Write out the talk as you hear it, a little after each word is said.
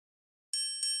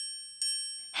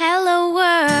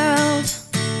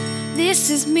This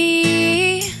is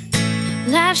me.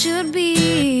 Life should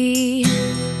be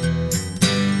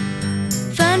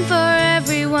fun for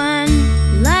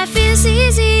everyone. Life is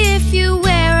easy if you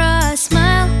wear a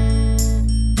smile.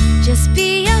 Just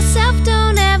be yourself,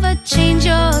 don't ever change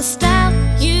your style.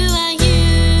 You are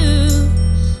you,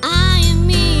 I am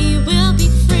me, we'll be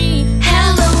free.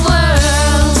 Hello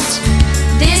world,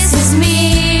 this is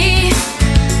me.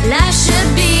 Life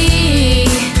should be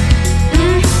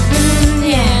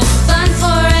yeah, fun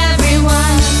for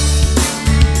everyone.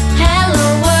 Hello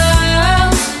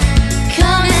world,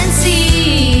 come and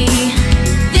see.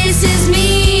 This is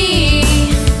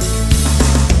me.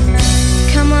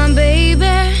 Come on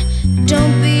baby,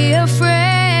 don't be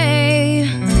afraid.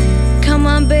 Come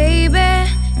on baby,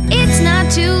 it's not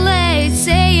too late.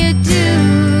 Say you do.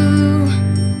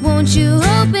 Won't you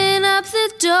open up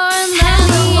the door and let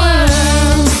me in?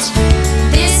 World,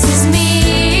 this is me.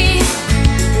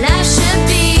 Life should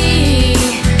be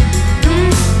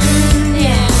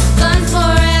yeah, fun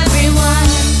for everyone.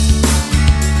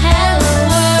 Hello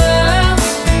world,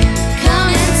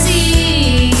 come and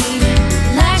see.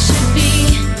 Life should be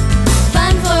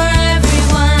fun for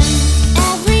everyone.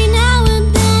 Every now and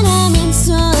then I'm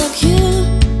insecure.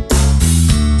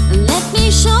 Let me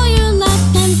show you life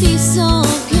can be so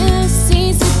pure.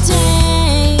 Since the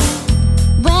day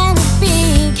when a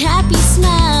big happy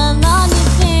smile on your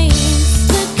face,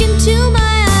 look into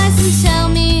my eyes and tell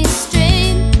me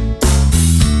straight.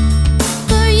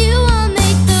 For you I'll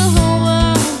make the whole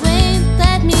world wait.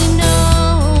 Let me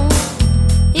know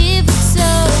if it's so,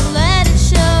 let it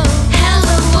show.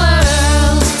 Hello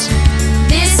world,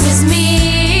 this is me.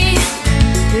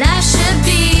 Life should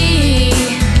be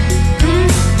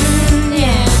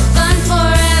yeah, fun for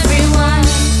everyone.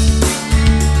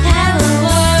 Hello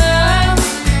world,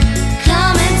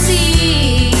 come and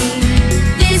see.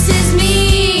 This is me.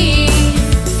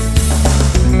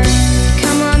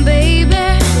 Come on baby,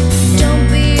 don't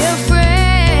be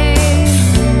afraid.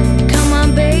 Come on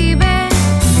baby,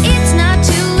 it's not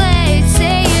too late.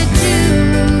 Say you do.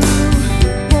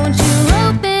 Won't you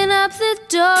open up the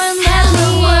door and let me in?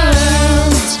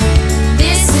 World,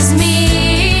 this is me.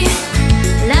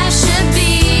 Life should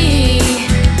be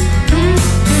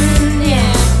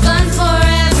yeah, fun for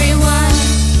everyone.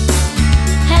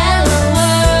 Hello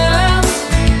world,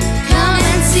 come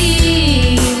and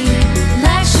see.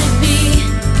 Life should be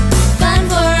fun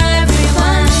for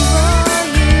everyone.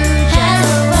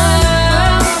 Hello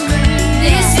world,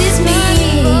 this is me.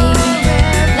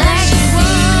 Life should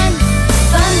be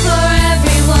fun for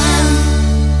everyone.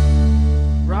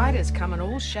 Riders come in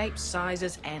all shapes,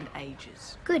 sizes and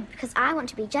ages. Good, because I want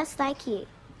to be just like you.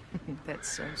 That's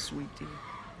so sweet, dear.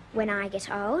 When I get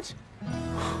old,